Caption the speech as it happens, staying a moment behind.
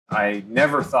I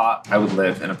never thought I would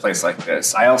live in a place like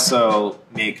this. I also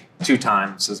make 2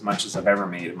 times as much as I've ever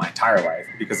made in my entire life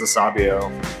because of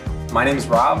Sabio. My name is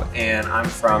Rob, and I'm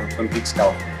from Twin Peaks,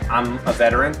 California. I'm a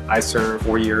veteran. I served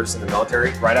 4 years in the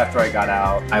military. Right after I got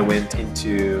out, I went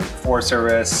into Forest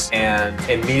Service and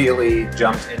immediately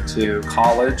jumped into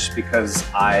college because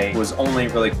I was only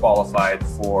really qualified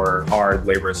for hard,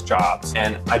 laborious jobs.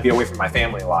 And I'd be away from my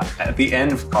family a lot. At the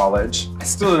end of college, I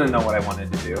still didn't know what I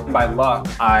wanted to do. By luck,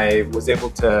 I was able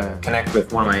to connect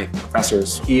with one of my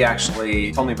professors. He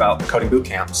actually told me about the coding boot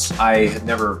camps. I had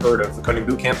never heard of the coding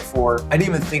boot camp before. I didn't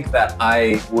even think that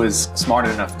I was smart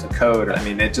enough to code. I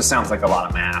mean, it just sounds like a lot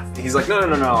of math. He's like,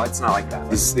 no, it's not like that.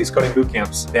 These coding boot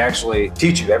camps, they actually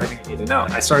teach you everything you need to know.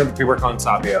 I started the pre-work on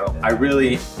Sabio. I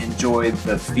really enjoyed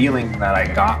the feeling that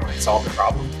I got when I solved the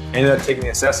problem. I ended up taking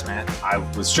the assessment. I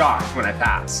was shocked when I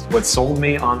passed. What sold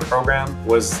me on the program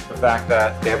was the fact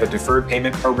that they have a deferred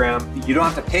payment program. You don't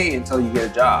have to pay until you get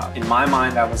a job. In my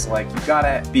mind, I was like, you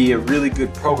gotta be a really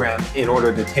good program in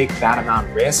order to take that amount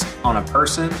of risk on a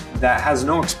person that has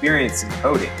no experience in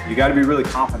coding. You gotta be really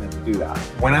confident to do that.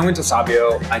 When I went to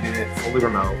Sabio, I did it fully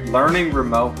remote. Learning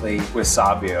remotely with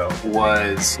Sabio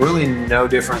was really no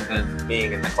different than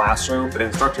being in the classroom. The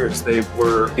instructors, they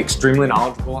were extremely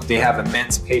knowledgeable. They have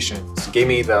immense patience. Gave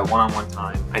me the one-on-one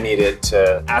time I needed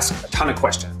to ask a ton of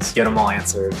questions, get them all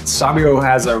answered. Sabio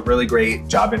has a really great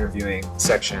job interviewing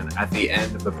section at the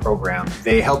end of the program.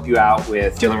 They help you out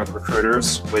with dealing with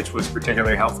recruiters, which was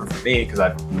particularly helpful for me because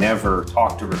I've never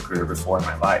talked to a recruiter before in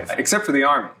my life, except for the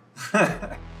Army.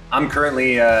 I'm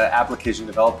currently an application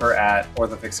developer at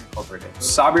Orthofix Incorporated.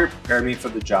 Sabio prepared me for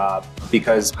the job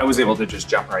because I was able to just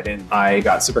jump right in. I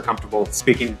got super comfortable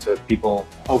speaking to people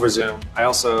over Zoom. I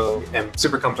also am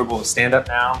super comfortable with stand-up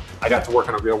now. I got to work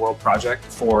on a real-world project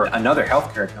for another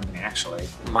healthcare company, actually.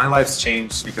 My life's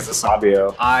changed because of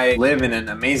Sabio. I live in an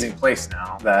amazing place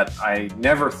now that I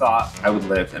never thought I would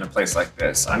live in a place like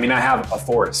this. I mean, I have a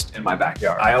forest in my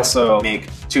backyard. I also make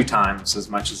 2 times as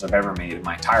much as I've ever made in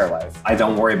my entire life. I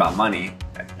don't worry about money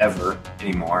ever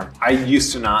anymore. I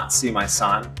used to not see my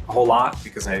son a whole lot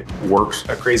because I worked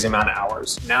a crazy amount of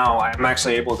hours. Now I'm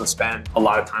actually able to spend a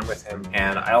lot of time with him,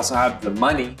 and I also have the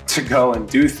money to go and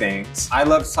do things. I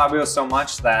love Sabio so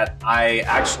much that I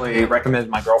actually recommended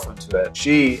my girlfriend to it.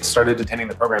 She started attending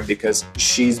the program because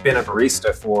she's been a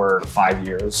barista for 5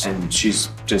 years and she's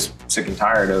just sick and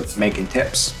tired of making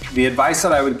tips. The advice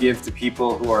that I would give to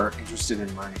people who are interested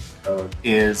in learning code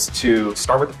is to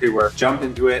start with the pre-work, jump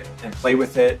into it and play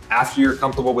with it. After you're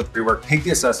comfortable with pre-work, take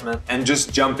the assessment and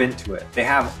just jump into it. They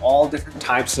have all different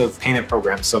types of payment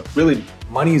programs. So really,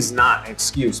 money's not an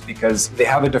excuse because they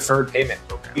have a deferred payment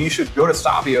program. You should go to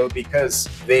Sabio because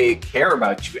they care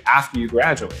about you after you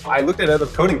graduate. I looked at other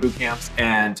coding boot camps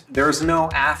and there's no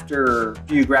after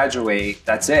you graduate,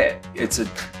 that's it. It's a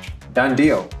done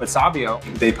deal. But Sabio,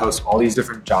 they post all these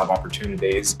different job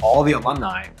opportunities. All the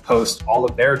alumni post all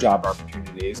of their job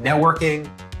opportunities, networking,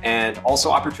 and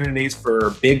also opportunities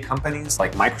for big companies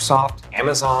like Microsoft,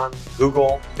 Amazon,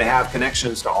 Google. They have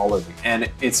connections to all of you.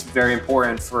 And it's very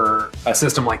important for a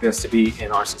system like this to be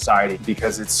in our society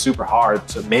because it's super hard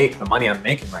to make the money I'm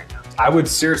making right now. I would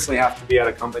seriously have to be at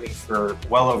a company for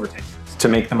well over 10 years to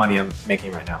make the money I'm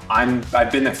making right now.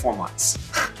 I've been there 4 months.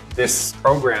 This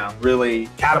program really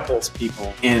catapults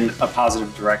people in a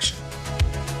positive direction.